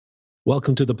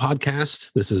Welcome to the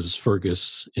podcast. This is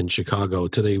Fergus in Chicago.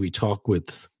 Today we talk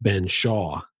with Ben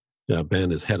Shaw.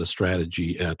 Ben is head of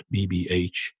strategy at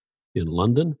BBH in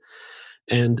London.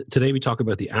 And today we talk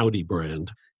about the Audi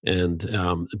brand. And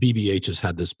BBH has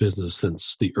had this business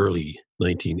since the early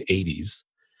 1980s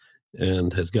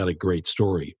and has got a great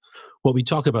story. What we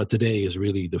talk about today is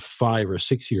really the 5 or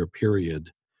 6 year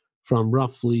period from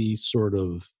roughly sort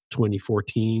of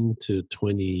 2014 to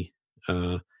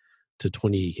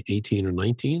 2018 or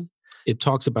 19. It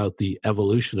talks about the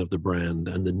evolution of the brand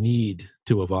and the need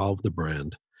to evolve the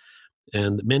brand.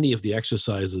 And many of the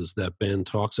exercises that Ben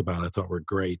talks about I thought were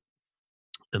great.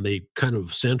 And they kind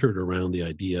of centered around the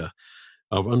idea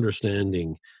of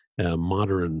understanding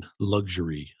modern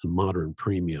luxury and modern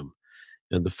premium,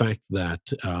 and the fact that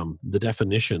the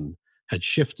definition had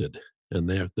shifted, and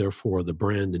therefore the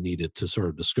brand needed to sort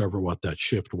of discover what that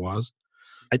shift was.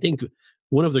 I think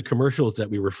one of the commercials that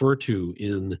we refer to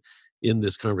in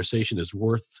this conversation is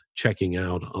worth checking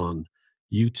out on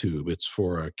YouTube. It's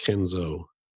for a Kenzo,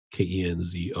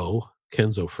 Kenzo,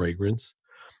 Kenzo fragrance.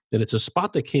 And it's a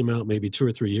spot that came out maybe 2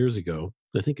 or 3 years ago.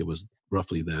 I think it was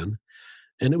roughly then.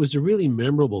 And it was really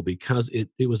memorable because it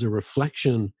was a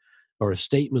reflection or a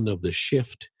statement of the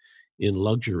shift in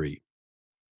luxury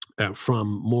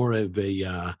from more of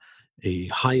a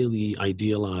highly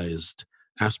idealized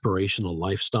aspirational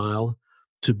lifestyle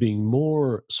to being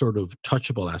more sort of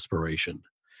touchable aspiration.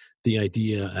 The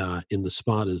idea in the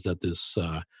spot is that this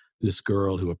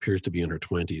girl who appears to be in her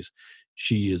 20s,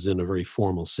 she is in a very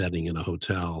formal setting in a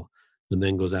hotel, and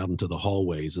then goes out into the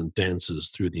hallways and dances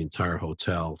through the entire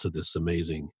hotel to this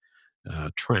amazing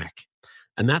track,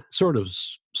 and that sort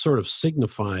of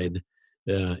signified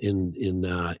in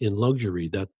luxury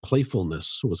that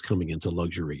playfulness was coming into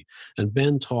luxury. And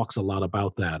Ben talks a lot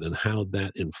about that and how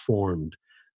that informed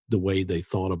the way they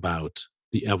thought about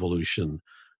the evolution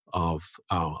of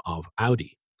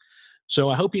Audi. So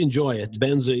I hope you enjoy it.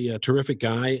 Ben's a terrific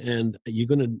guy, and you're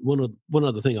going to one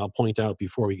other thing I'll point out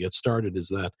before we get started is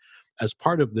that as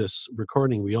part of this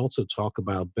recording, we also talk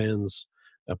about Ben's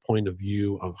point of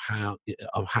view of how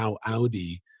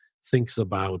Audi thinks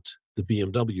about the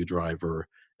BMW driver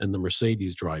and the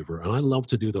Mercedes driver. And I love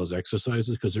to do those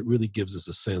exercises because it really gives us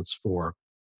a sense for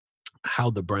how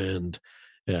the brand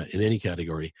in any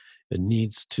category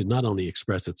needs to not only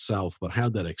express itself, but how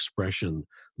that expression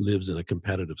lives in a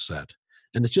competitive set.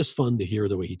 And it's just fun to hear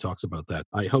the way he talks about that.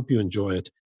 I hope you enjoy it.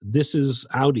 This is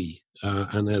Audi.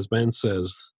 And as Ben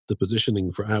says, the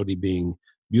positioning for Audi being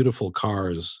beautiful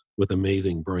cars with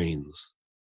amazing brains.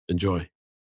 Enjoy.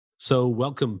 So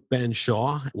welcome, Ben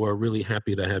Shaw. We're really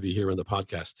happy to have you here on the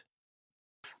podcast.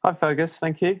 Hi, Fergus.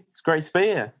 Thank you. It's great to be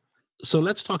here. So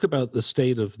let's talk about the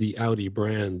state of the Audi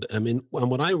brand. I mean,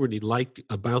 what I really like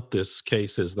about this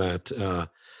case is that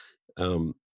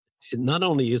not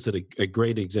only is it a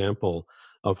great example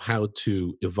of how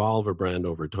to evolve a brand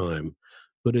over time,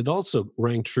 but it also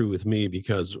rang true with me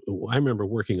because I remember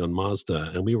working on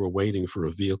Mazda and we were waiting for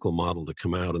a vehicle model to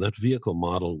come out. And that vehicle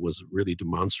model was really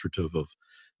demonstrative of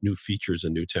new features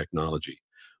and new technology.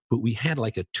 But we had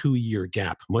like a 2-year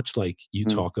gap, much like you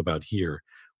talk about here,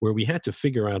 where we had to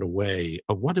figure out a way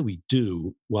of what do we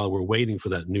do while we're waiting for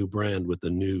that new brand with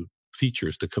the new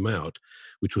features to come out,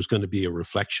 which was going to be a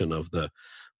reflection of the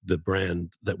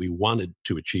brand that we wanted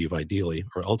to achieve ideally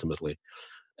or ultimately.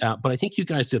 But I think you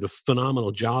guys did a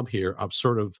phenomenal job here of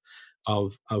sort of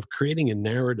creating a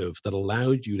narrative that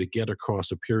allowed you to get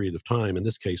across a period of time, in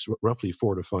this case, roughly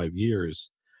 4 to 5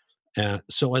 years.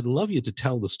 So I'd love you to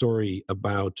tell the story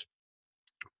about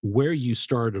where you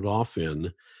started off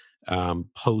in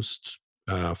post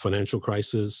financial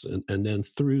crisis and then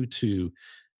through to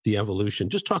the evolution.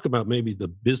 Just talk about maybe the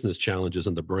business challenges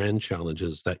and the brand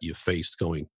challenges that you faced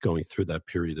going through that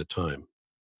period of time.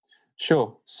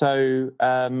 Sure. So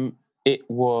it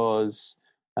was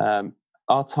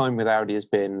our time with Audi has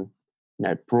been,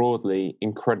 broadly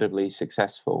incredibly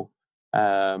successful.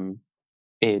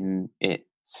 In it,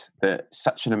 that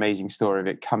such an amazing story of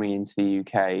it coming into the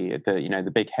UK.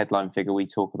 The big headline figure we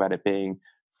talk about it being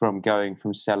going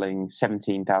from selling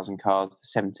 17,000 cars to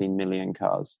 17 million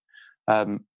cars.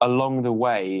 Along the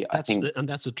way, I think, and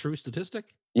that's a true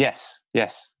statistic. Yes.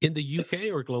 In the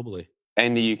UK or globally?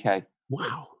 In the UK.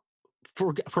 Wow.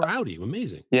 For Audi,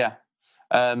 amazing. Yeah.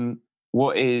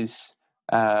 What is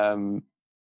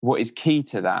key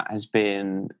to that has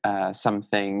been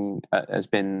has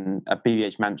been a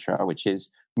BBH mantra, which is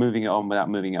moving it on without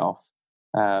moving it off.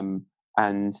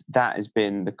 And that has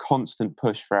been the constant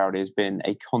push for Audi, has been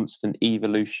a constant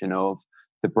evolution of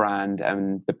the brand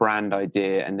and the brand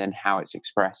idea and then how it's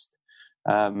expressed.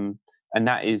 And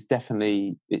that is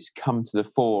definitely, it's come to the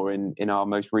fore in our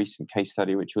most recent case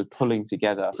study, which was pulling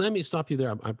together. Let me stop you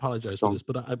there. I apologize for this,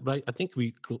 but I think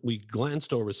we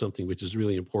glanced over something which is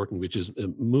really important, which is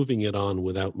moving it on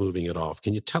without moving it off.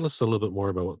 Can you tell us a little bit more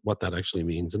about what that actually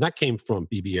means? And that came from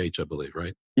BBH, I believe,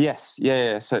 right? Yes,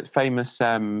 yeah. So it's famous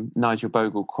Nigel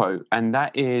Bogle quote, and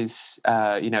that is,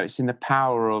 it's in the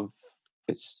power of,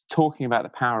 it's talking about the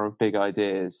power of big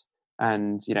ideas.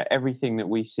 And everything that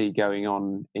we see going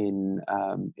on in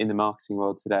the marketing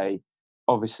world today,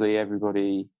 obviously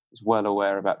everybody is well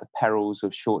aware about the perils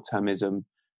of short-termism,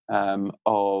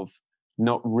 of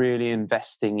not really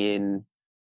investing in,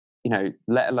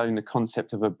 let alone the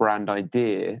concept of a brand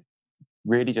idea,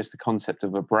 really just the concept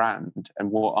of a brand and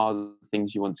what are the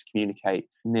things you want to communicate.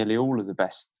 Nearly all of the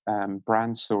best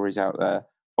brand stories out there,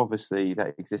 obviously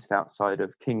that exist outside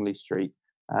of Kingly Street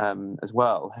as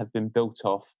well, have been built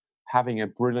off having a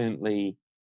brilliantly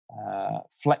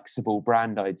flexible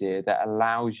brand idea that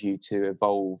allows you to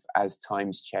evolve as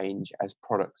times change, as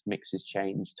product mixes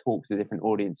change, talk to different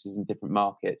audiences in different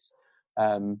markets,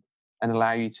 and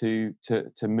allow you to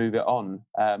move it on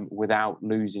without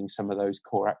losing some of those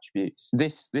core attributes.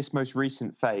 This most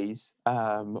recent phase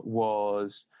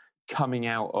was coming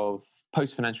out of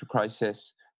post-financial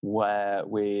crisis, where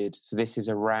so this is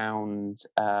around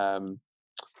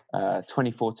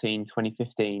 2014,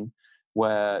 2015,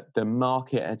 where the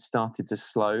market had started to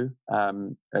slow,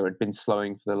 or had been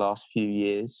slowing for the last few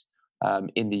years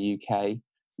in the UK.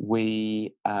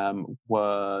 We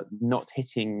were not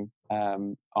hitting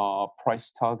our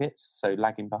price targets, so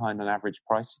lagging behind on average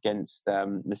price against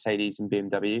Mercedes and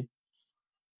BMW.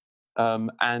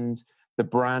 And the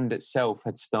brand itself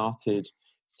had started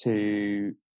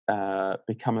to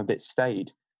become a bit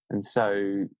staid. And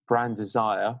so brand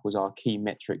desire was our key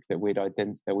metric that we've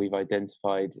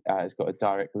identified has got a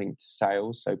direct link to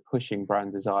sales. So pushing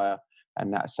brand desire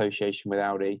and that association with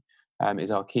Audi is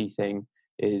our key thing,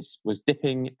 was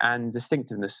dipping, and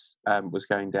distinctiveness was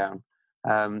going down.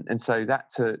 And so that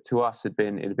to us it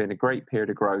had been a great period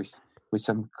of growth with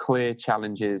some clear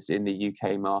challenges in the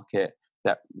UK market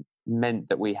that meant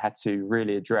that we had to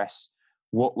really address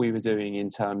what we were doing in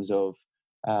terms of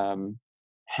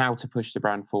how to push the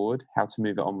brand forward, how to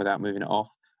move it on without moving it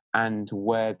off, and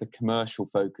where the commercial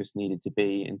focus needed to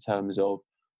be in terms of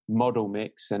model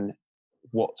mix and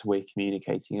what we're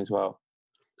communicating as well.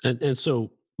 And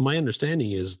so my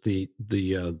understanding is the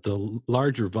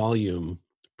larger volume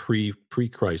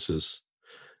pre-crisis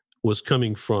was not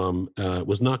coming from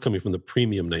the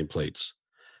premium nameplates,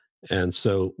 and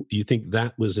so you think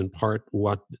that was in part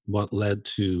what led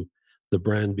to the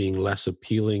brand being less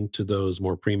appealing to those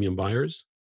more premium buyers?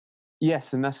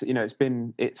 Yes, and that's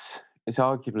it's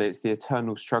arguably the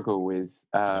eternal struggle with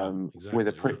Exactly,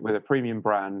 with a premium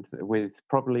brand, with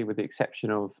probably with the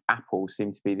exception of Apple,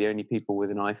 seem to be the only people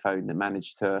with an iPhone that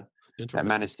managed to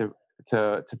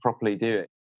properly do it.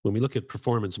 When we look at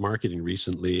performance marketing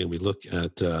recently, and we look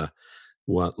at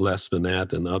what Les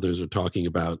Binet and others are talking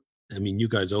about, I mean, you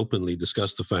guys openly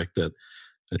discussed the fact that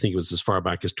I think it was as far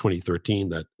back as 2013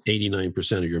 that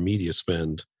 89% of your media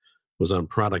spend was on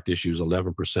product issues,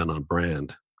 11% on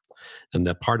brand, and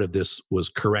that part of this was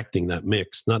correcting that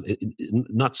mix,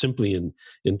 not simply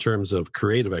in terms of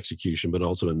creative execution, but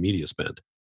also in media spend.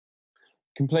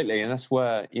 Completely, and that's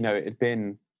where it had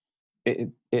been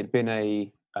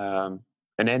an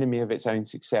enemy of its own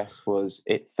success. Was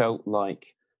it felt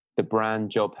like the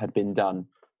brand job had been done,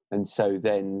 and so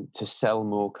then to sell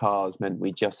more cars meant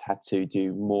we just had to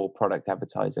do more product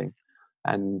advertising.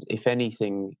 And if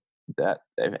anything, that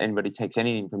if anybody takes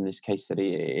anything from this case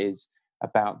study, it is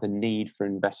about the need for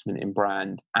investment in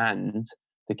brand. And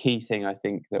the key thing I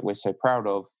think that we're so proud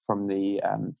of from the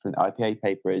IPA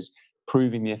paper is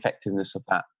proving the effectiveness of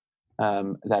that.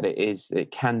 That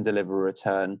it can deliver a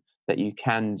return, that you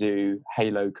can do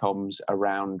halo comms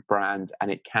around brand, and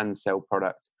it can sell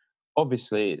product.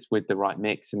 Obviously, it's with the right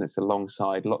mix, and it's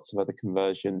alongside lots of other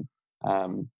conversion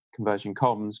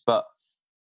comms, but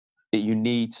you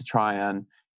need to try and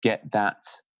get that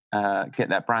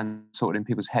brand sorted in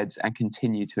people's heads and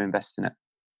continue to invest in it.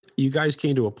 You guys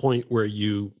came to a point where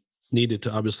you needed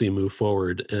to obviously move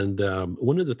forward, and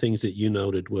one of the things that you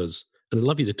noted was, and I'd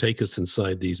love you to take us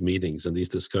inside these meetings and these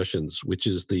discussions, which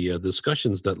is the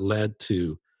discussions that led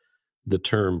to the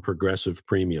term progressive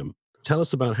premium. Tell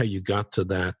us about how you got to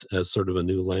that as sort of a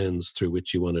new lens through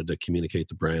which you wanted to communicate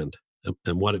the brand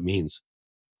and what it means.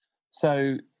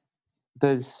 So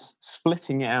there's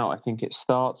splitting it out. I think it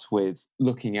starts with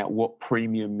looking at what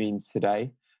premium means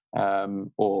today,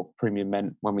 or premium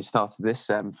meant when we started this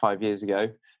 5 years ago,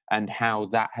 and how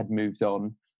that had moved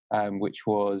on, which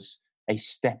was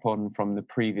step on from the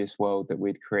previous world that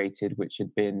we'd created, which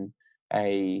had been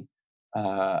a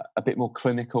bit more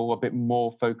clinical, a bit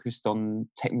more focused on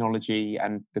technology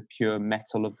and the pure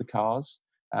metal of the cars.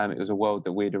 It was a world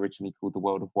that we'd originally called the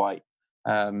world of white.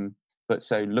 But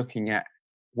so looking at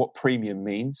what premium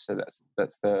means, so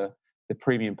that's the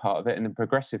premium part of it, and the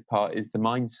progressive part is the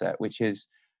mindset, which is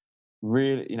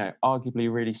really,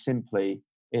 arguably really simply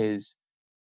is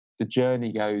the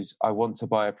journey goes, I want to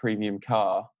buy a premium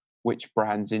car, which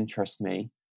brands interest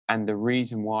me? And the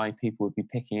reason why people would be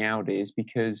picking Audi is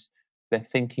because they're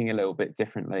thinking a little bit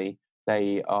differently.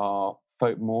 They are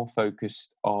more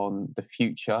focused on the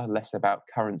future, less about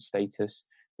current status.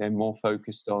 They're more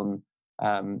focused on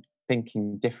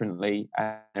thinking differently,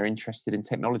 and they're interested in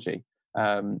technology.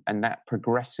 And that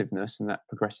progressiveness and that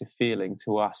progressive feeling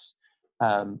to us,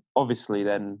 obviously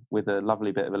then with a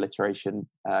lovely bit of alliteration,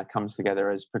 comes together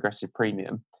as progressive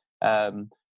premium,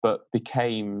 but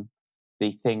became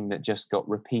the thing that just got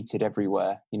repeated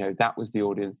everywhere. That was the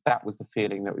audience, that was the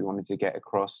feeling that we wanted to get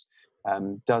across.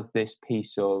 Does this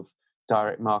piece of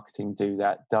direct marketing do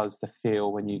that? Does the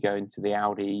feel when you go into the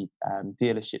Audi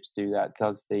dealerships do that?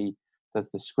 Does the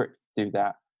script do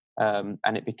that?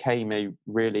 And it became a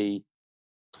real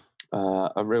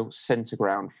center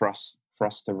ground for us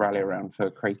to rally around for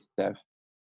creative dev.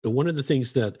 One of the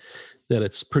things that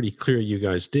it's pretty clear you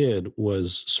guys did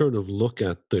was sort of look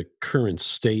at the current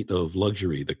state of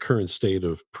luxury, the current state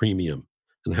of premium,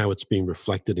 and how it's being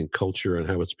reflected in culture and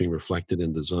how it's being reflected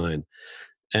in design.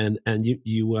 And I'd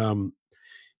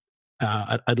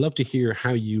love to hear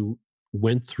how you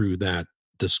went through that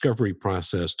discovery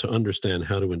process to understand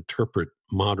how to interpret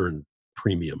modern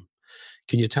premium.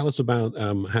 Can you tell us about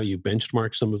how you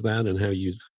benchmarked some of that and how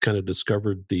you kind of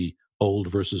discovered the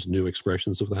old versus new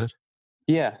expressions of that?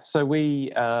 Yeah, so we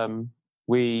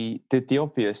did the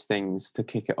obvious things to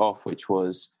kick it off, which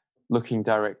was looking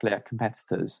directly at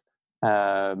competitors,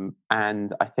 and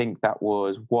I think that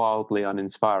was wildly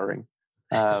uninspiring.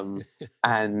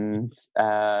 And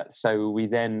so we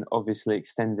then obviously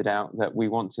extended out that we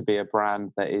want to be a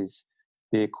brand that is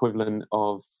the equivalent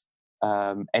of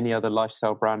any other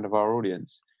lifestyle brand of our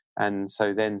audience. And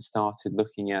so then started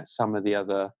looking at some of the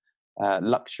other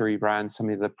luxury brands, some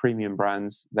of the premium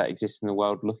brands that exist in the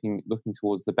world, looking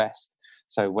towards the best.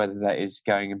 So whether that is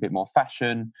going a bit more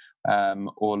fashion,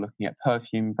 or looking at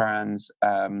perfume brands,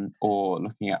 or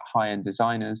looking at high-end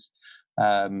designers,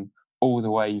 all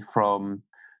the way from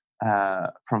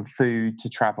food to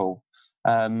travel.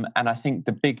 And I think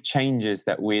the big changes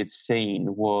that we had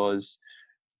seen was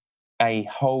a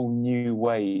whole new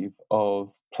wave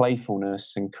of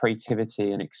playfulness and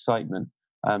creativity and excitement.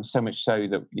 So much so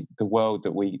that the world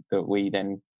that we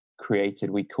then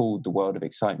created, we called the world of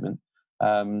excitement.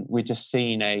 We're just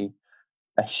seeing a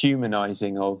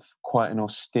humanizing of quite an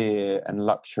austere and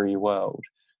luxury world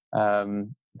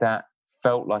that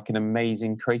felt like an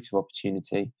amazing creative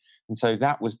opportunity. And so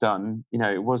that was done.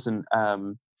 It wasn't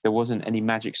there wasn't any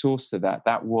magic sauce to that.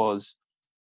 That was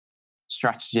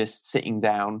strategists sitting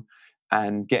down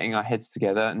and getting our heads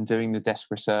together and doing the desk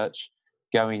research,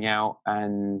 going out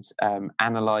and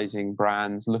analyzing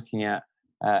brands, looking at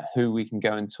who we can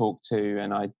go and talk to,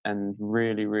 and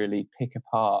really, really pick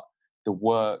apart the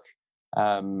work,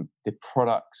 the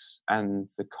products, and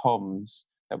the comms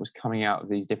that was coming out of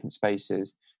these different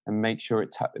spaces, and make sure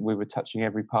we were touching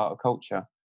every part of culture.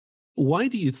 Why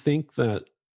do you think that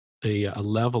a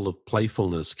level of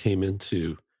playfulness came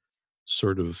into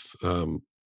sort of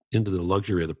into the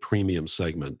luxury of the premium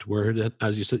segment, where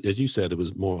as you said, it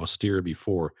was more austere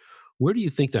before? Where do you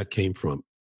think that came from,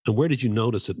 and where did you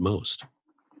notice it most?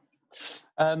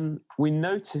 We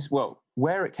noticed,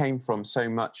 where it came from so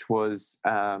much was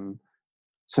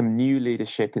some new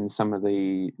leadership in some of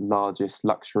the largest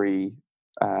luxury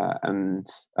and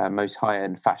most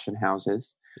high-end fashion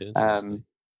houses.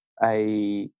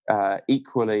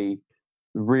 Equally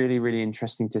really, really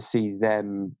interesting to see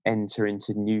them enter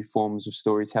into new forms of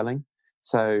storytelling.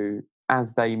 So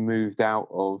as they moved out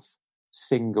of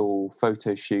single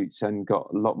photo shoots and got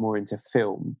a lot more into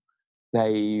film,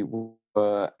 they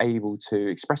were able to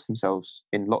express themselves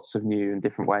in lots of new and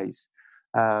different ways.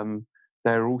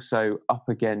 They're also up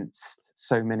against,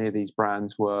 so many of these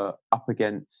brands were up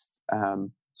against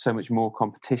so much more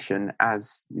competition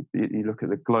as you look at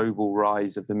the global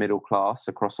rise of the middle class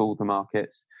across all the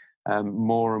markets.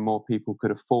 More and more people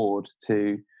could afford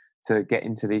to get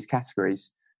into these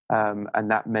categories.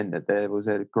 And that meant that there was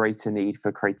a greater need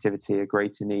for creativity, a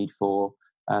greater need for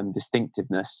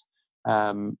distinctiveness.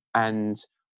 And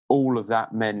all of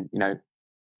that meant,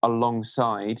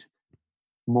 alongside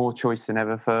more choice than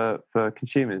ever for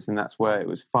consumers. And that's where it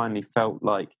was finally felt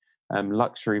like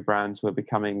luxury brands were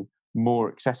becoming more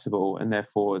accessible, and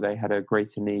therefore they had a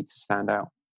greater need to stand out.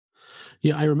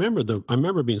 Yeah, I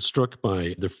remember being struck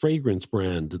by the fragrance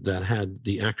brand that had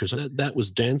the actress that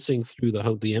was dancing through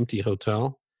the empty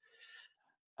hotel.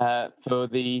 For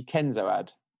the Kenzo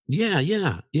ad. Yeah,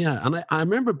 yeah, yeah. And I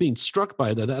remember being struck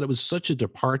by that it was such a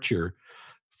departure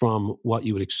from what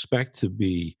you would expect to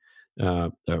be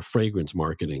fragrance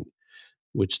marketing,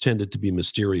 which tended to be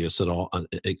mysterious at all,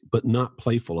 but not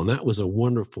playful. And that was a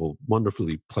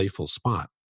wonderfully playful spot.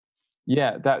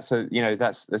 Yeah, that's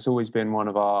always been one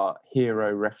of our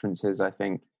hero references, I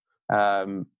think,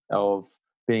 of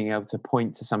being able to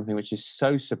point to something which is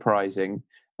so surprising,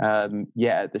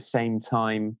 yet at the same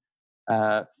time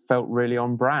felt really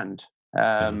on brand,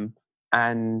 Yeah.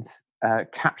 and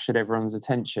captured everyone's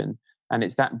attention. And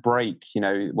it's that break,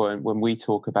 when we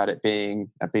talk about it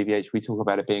being at BBH, we talk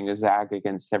about it being a zag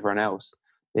against everyone else.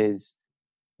 Is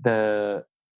the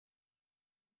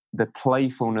the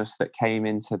playfulness that came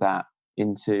into that,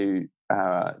 into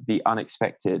the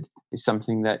unexpected, is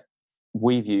something that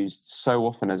we've used so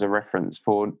often as a reference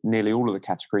for nearly all of the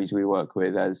categories we work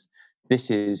with, as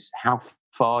this is how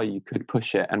far you could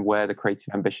push it and where the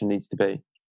creative ambition needs to be.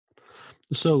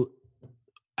 So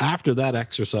after that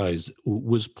exercise,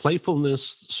 was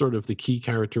playfulness sort of the key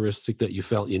characteristic that you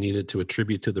felt you needed to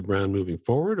attribute to the brand moving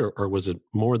forward, or was it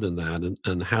more than that?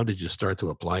 And how did you start to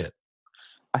apply it?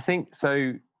 I think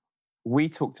so. We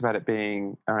talked about it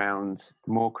being around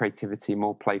more creativity,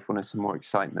 more playfulness, and more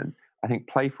excitement. I think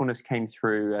playfulness came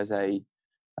through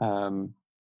um,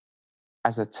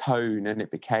 as a tone, and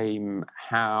it became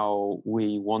how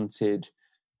we wanted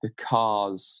the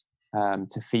cars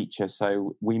to feature.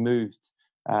 So we moved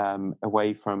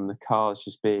away from the cars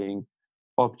just being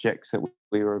objects that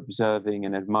we were observing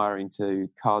and admiring, to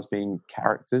cars being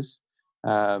characters.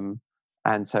 Um,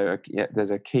 and so yeah,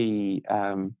 there's a key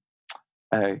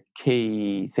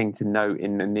thing to note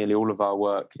in nearly all of our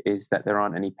work is that there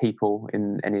aren't any people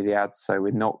in any of the ads. So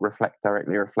we're not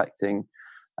directly reflecting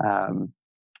um,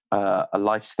 a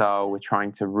lifestyle. We're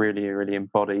trying to really, really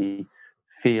embody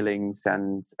feelings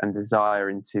and desire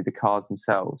into the cars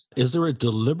themselves. Is there a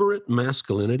deliberate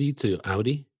masculinity to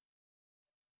Audi?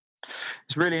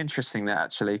 It's really interesting that,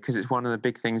 actually, because it's one of the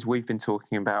big things we've been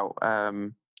talking about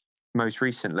most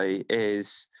recently.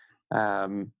 Is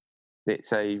um,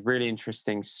 It's a really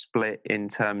interesting split in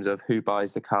terms of who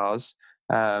buys the cars,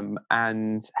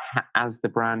 and as the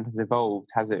brand has evolved,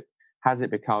 has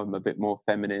it become a bit more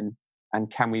feminine,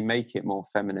 and can we make it more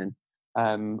feminine?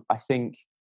 I think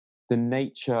the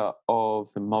nature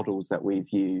of the models that we've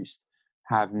used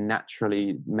have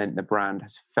naturally meant the brand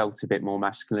has felt a bit more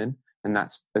masculine, and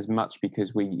that's as much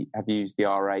because we have used the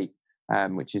R8,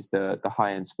 which is the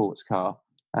high end sports car,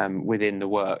 within the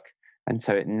work, and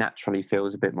so it naturally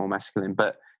feels a bit more masculine.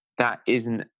 But that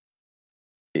isn't.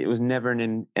 It was never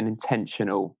an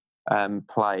intentional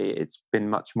play. It's been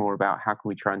much more about how can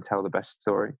we try and tell the best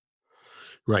story.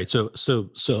 Right.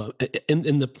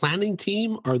 In the planning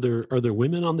team, are there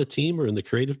women on the team, or in the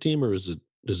creative team, or is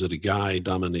it a guy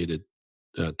dominated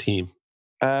team?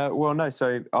 Well, no.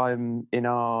 So I'm in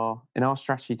our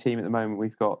strategy team at the moment.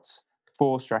 We've got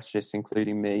four strategists,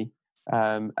 including me,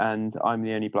 and I'm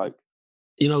the only bloke.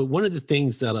 One of the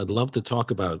things that I'd love to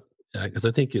talk about, because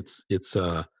I think it's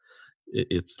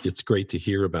great to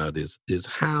hear about, is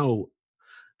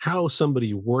how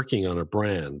somebody working on a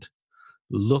brand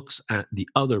looks at the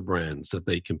other brands that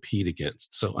they compete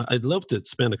against. So I'd love to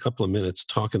spend a couple of minutes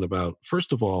talking about,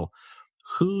 first of all,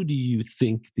 who do you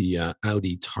think the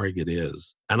Audi target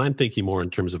is? And I'm thinking more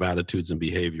in terms of attitudes and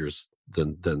behaviors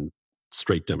than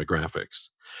straight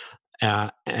demographics.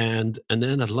 And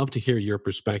then I'd love to hear your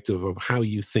perspective of how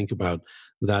you think about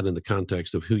that in the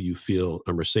context of who you feel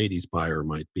a Mercedes buyer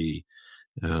might be,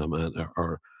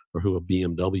 or who a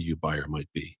BMW buyer might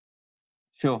be.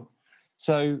 Sure.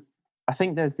 So I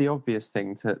think there's the obvious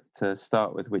thing to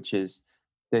start with, which is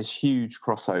there's huge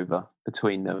crossover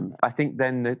between them. I think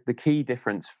then the key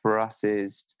difference for us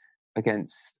is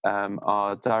against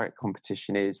our direct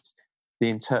competition is the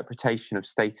interpretation of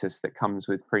status that comes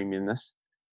with premiumness.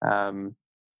 Um,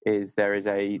 is there is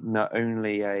a not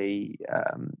only a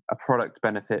product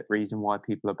benefit reason why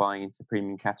people are buying into the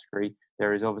premium category,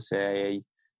 there is obviously a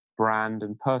brand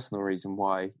and personal reason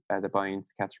why they're buying into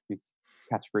the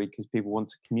category, because people want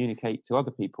to communicate to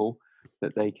other people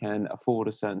that they can afford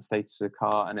a certain status of a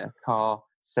car, and a car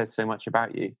says so much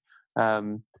about you.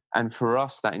 And for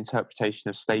us, that interpretation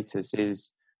of status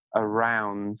is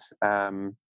around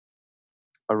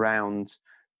around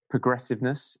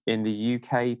progressiveness in the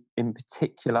UK in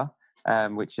particular,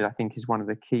 which I think is one of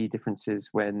the key differences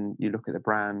when you look at the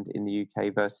brand in the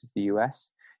UK versus the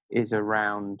US, is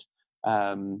around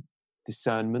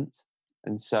discernment.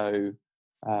 And so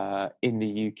in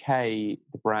the UK,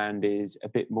 the brand is a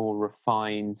bit more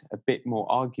refined, a bit more,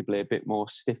 arguably, a bit more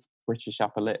stiff British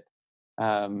upper lip,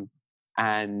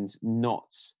 and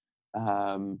not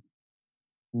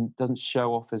doesn't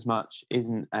show off as much,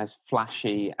 isn't as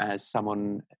flashy as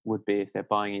someone would be if they're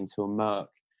buying into a Merc,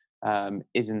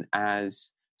 isn't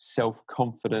as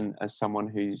self-confident as someone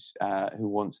who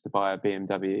wants to buy a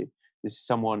BMW. This is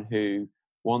someone who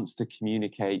wants to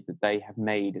communicate that they have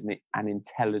made an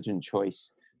intelligent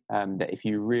choice, that if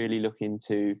you really look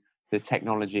into the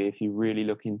technology, if you really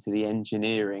look into the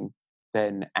engineering,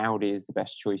 then Audi is the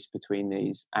best choice between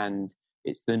these. And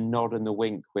it's the nod and the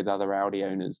wink with other Audi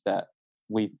owners that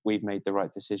we've made the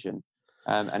right decision.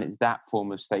 And it's that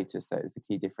form of status that is the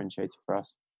key differentiator for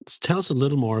us. Tell us a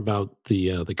little more about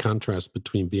the contrast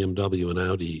between BMW and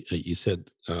Audi. You said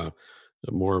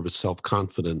more of a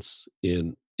self-confidence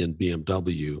in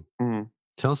BMW. Mm.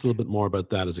 Tell us a little bit more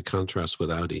about that as a contrast with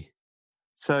Audi.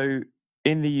 So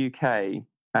in the UK,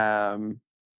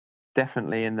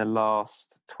 definitely in the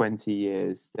last 20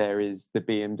 years, there is the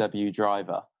BMW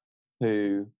driver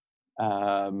who,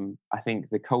 I think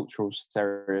the cultural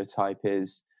stereotype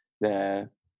is they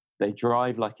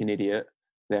drive like an idiot.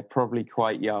 They're probably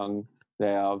quite young.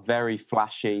 They are very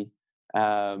flashy,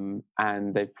 and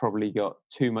they've probably got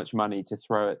too much money to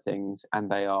throw at things. And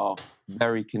they are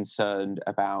very concerned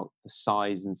about the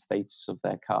size and status of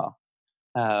their car.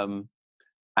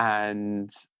 And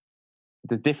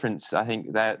the difference, I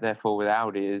think, therefore, with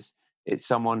Audi is it's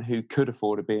someone who could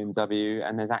afford a BMW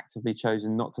and has actively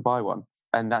chosen not to buy one.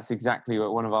 And that's exactly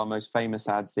what one of our most famous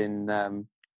ads in the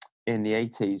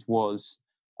 80s was,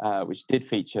 which did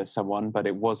feature someone, but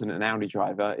it wasn't an Audi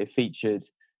driver. It featured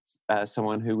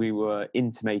someone who we were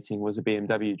intimating was a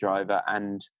BMW driver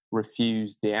and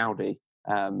refused the Audi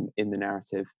in the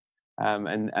narrative.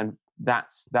 And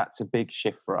that's a big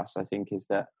shift for us, I think, is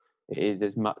that it is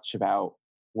as much about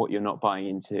what you're not buying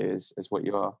into as what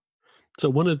you are. So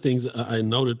one of the things I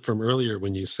noted from earlier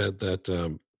when you said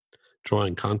that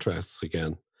drawing contrasts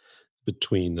again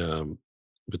between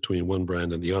one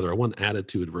brand and the other, one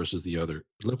attitude versus the other.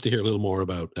 I'd love to hear a little more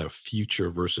about future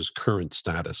versus current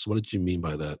status. What did you mean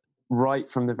by that? Right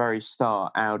from the very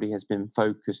start, Audi has been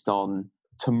focused on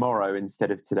tomorrow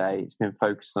instead of today. It's been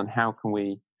focused on how can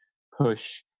we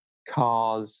push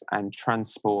cars and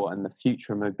transport and the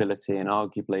future of mobility and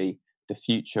arguably the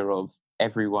future of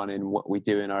everyone in what we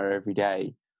do in our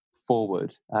everyday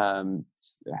forward.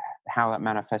 How that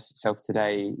manifests itself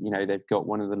today, they've got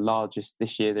one of the largest,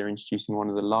 this year they're introducing one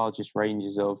of the largest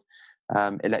ranges of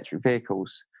electric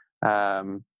vehicles,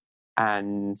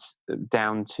 and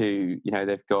down to,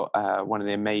 they've got one of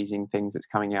the amazing things that's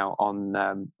coming out on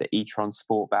the e-tron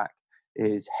Sportback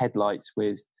is headlights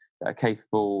with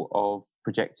capable of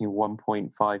projecting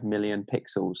 1.5 million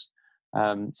pixels.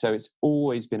 So it's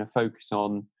always been a focus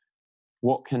on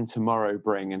what can tomorrow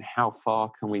bring and how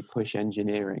far can we push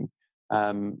engineering,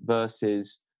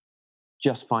 versus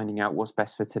just finding out what's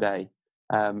best for today.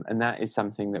 And that is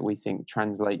something that we think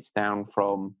translates down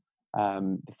from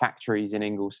the factories in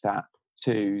Ingolstadt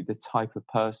to the type of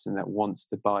person that wants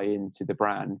to buy into the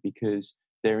brand because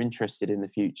they're interested in the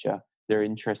future. They're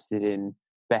interested in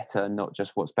better, not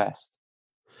just what's best.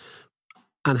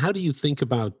 And how do you think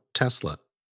about Tesla?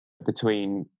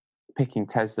 Between picking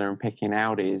Tesla and picking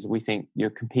Audi is we think you're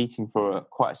competing for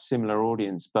quite a similar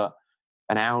audience, but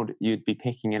an Audi, you'd be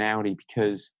picking an Audi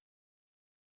because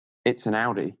it's an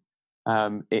Audi.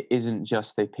 It isn't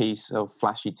just a piece of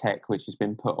flashy tech which has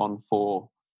been put on for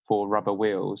rubber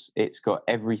wheels. It's got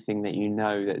everything that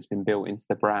that has been built into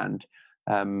the brand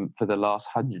for the last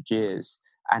 100 years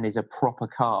and is a proper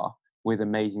car with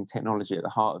amazing technology at the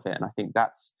heart of it. And I think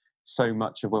that's so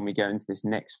much of when we go into this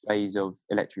next phase of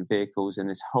electric vehicles and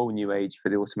this whole new age for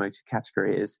the automotive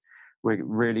category is we're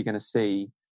really going to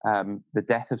see the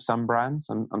death of some brands.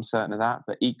 I'm certain of that,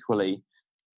 but equally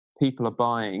people are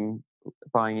buying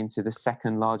into the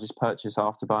second largest purchase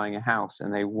after buying a house,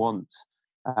 and they want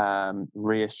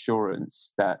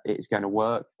reassurance that it is going to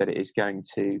work, that it is going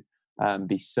to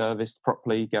be serviced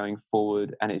properly going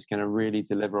forward, and it's going to really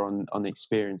deliver on the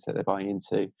experience that they're buying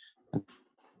into.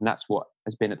 And that's what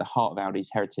has been at the heart of Audi's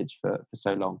heritage for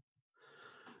so long.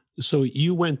 So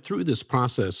you went through this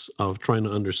process of trying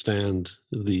to understand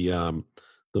the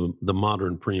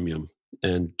modern premium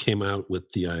and came out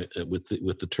with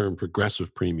the term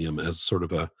progressive premium as sort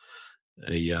of a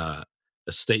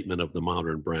statement of the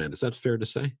modern brand. Is that fair to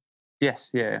say? Yes.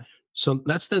 Yeah. So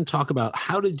let's then talk about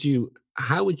how did you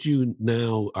how would you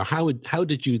now, or how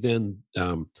did you then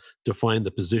define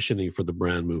the positioning for the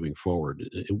brand moving forward?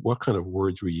 What kind of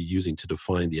words were you using to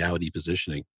define the Audi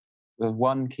positioning? The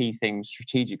one key thing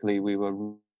strategically we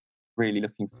were really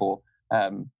looking for,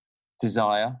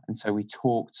 desire. And so we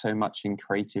talked so much in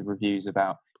creative reviews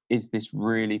about, is this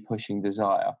really pushing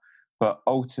desire? But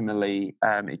ultimately,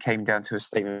 it came down to a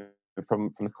statement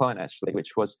from the client, actually,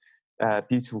 which was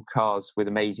beautiful cars with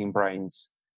amazing brains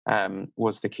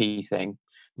was the key thing.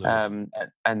 Nice.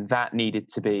 And that needed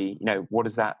to be, what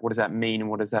does that mean? And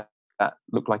what does that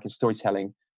look like in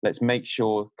storytelling? Let's make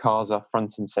sure cars are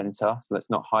front and center. So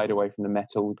let's not hide away from the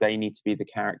metal. They need to be the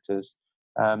characters.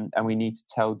 And we need to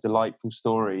tell delightful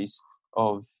stories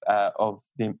of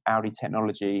the Audi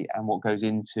technology and what goes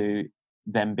into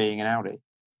them being an Audi.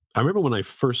 I remember when I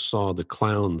first saw the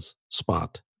clowns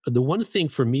spot. The one thing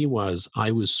for me was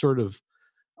I was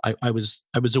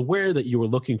aware that you were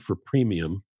looking for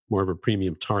premium, more of a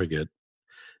premium target,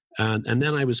 and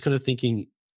then I was kind of thinking,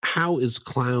 how is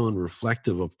clown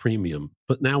reflective of premium?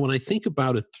 But now when I think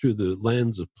about it through the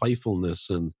lens of playfulness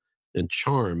and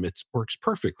charm, it works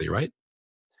perfectly, right?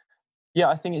 Yeah,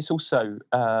 I think it's also,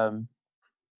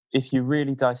 if you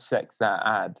really dissect that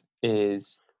ad,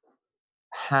 is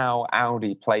how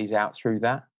Audi plays out through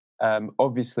that.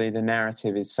 Obviously, the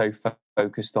narrative is so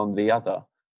focused on the other,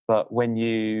 but when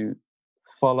you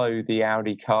follow the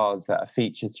Audi cars that are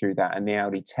featured through that and the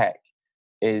Audi tech,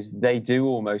 is they do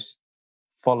almost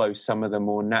follow some of the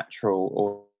more natural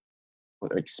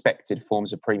or expected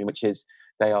forms of premium, which is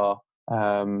they are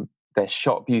they're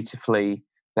shot beautifully,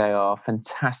 they are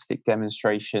fantastic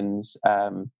demonstrations,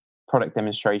 product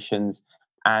demonstrations,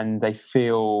 and they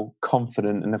feel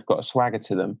confident and they've got a swagger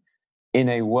to them in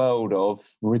a world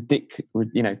of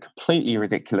completely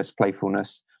ridiculous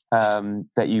playfulness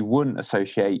that you wouldn't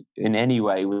associate in any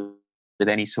way with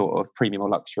any sort of premium or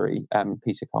luxury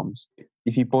piece of comms.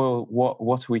 If you boil what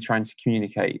are we trying to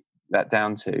communicate that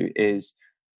down to, is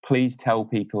please tell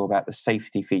people about the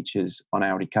safety features on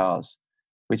Audi cars,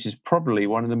 which is probably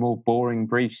one of the more boring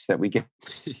briefs that we get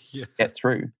Yeah. get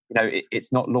through.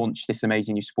 It's not launch this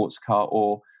amazing new sports car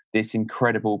or this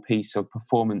incredible piece of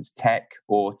performance tech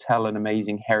or tell an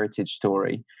amazing heritage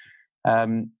story.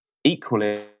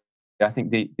 Equally, I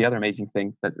think the other amazing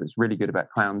thing that's really good about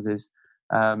clowns is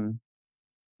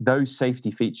those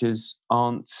safety features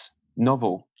aren't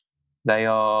novel. They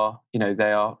are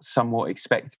somewhat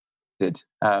expected.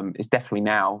 It's definitely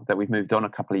now that we've moved on a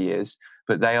couple of years,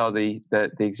 but they are the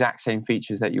exact same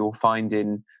features that you'll find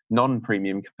in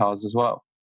non-premium cars as well.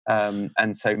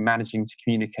 And so managing to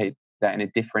communicate that in a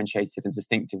differentiated and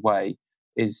distinctive way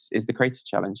is the creative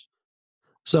challenge.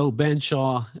 So Ben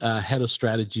Shaw, head of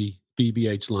strategy,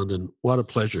 BBH London. What a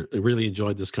pleasure! I really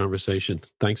enjoyed this conversation.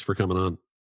 Thanks for coming on,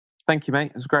 Thank you, mate.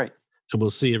 It was great. and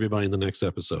we'll see everybody in the next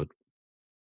episode.